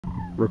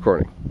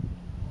recording.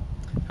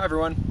 Hi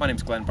everyone, my name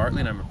is Glenn Bartley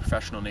and I'm a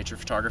professional nature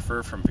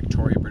photographer from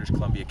Victoria, British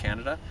Columbia,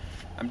 Canada.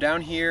 I'm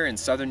down here in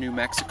southern New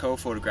Mexico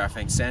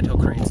photographing sandhill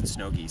cranes and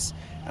snow geese.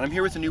 And I'm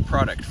here with a new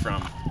product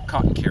from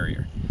Cotton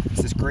Carrier.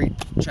 It's this great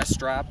chest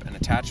strap and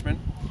attachment.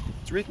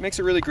 It makes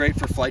it really great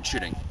for flight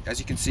shooting. As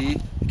you can see,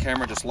 the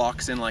camera just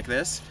locks in like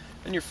this,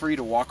 and you're free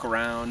to walk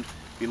around,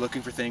 be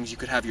looking for things. You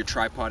could have your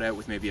tripod out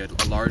with maybe a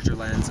larger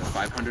lens, a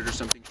 500 or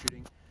something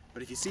shooting.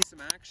 But if you see some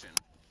action,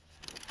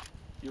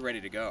 you're ready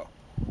to go.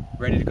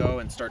 Ready to go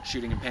and start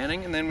shooting and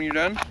panning, and then when you're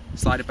done,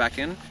 slide it back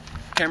in.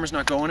 Camera's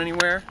not going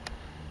anywhere.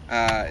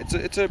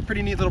 It's a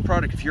pretty neat little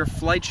product. If you're a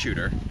flight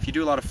shooter, if you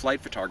do a lot of flight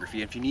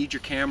photography, if you need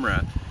your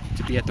camera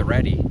to be at the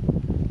ready,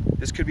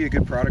 this could be a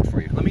good product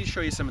for you. Let me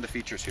show you some of the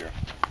features here.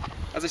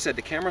 As I said,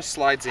 the camera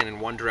slides in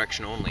one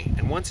direction only,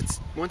 and once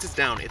it's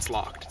down, it's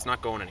locked. It's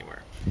not going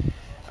anywhere.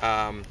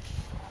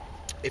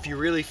 If you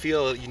really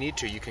feel you need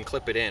to, you can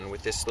clip it in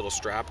with this little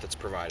strap that's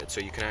provided, so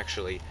you can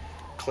actually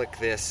click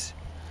this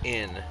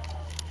in.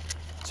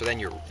 So then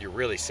you're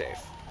really safe.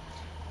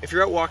 If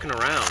you're out walking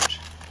around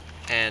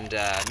and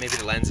maybe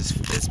the lens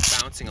is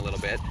bouncing a little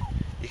bit,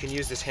 you can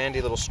use this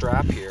handy little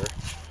strap here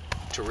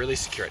to really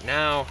secure it.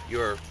 Now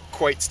you're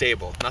quite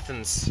stable.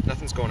 Nothing's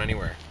going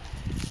anywhere.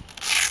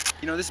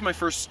 You know, this is my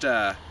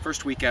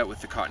first week out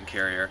with the Cotton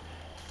Carrier,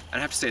 and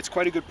I have to say it's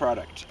quite a good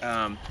product.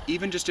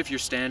 Even just if you're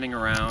standing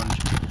around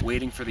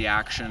waiting for the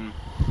action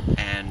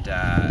and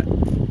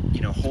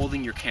you know,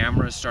 holding your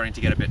camera is starting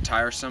to get a bit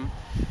tiresome.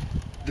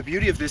 The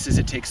beauty of this is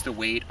it takes the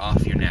weight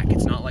off your neck.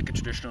 It's not like a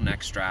traditional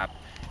neck strap,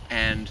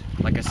 and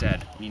like I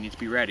said, when you need to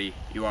be ready,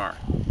 you are.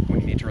 When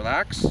you need to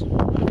relax,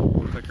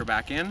 click her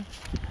back in,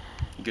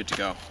 you're good to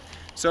go.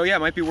 So yeah, it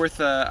might be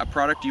worth a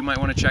product you might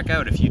want to check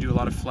out. If you do a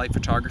lot of flight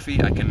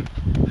photography, I can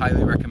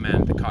highly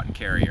recommend the Cotton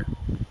Carrier.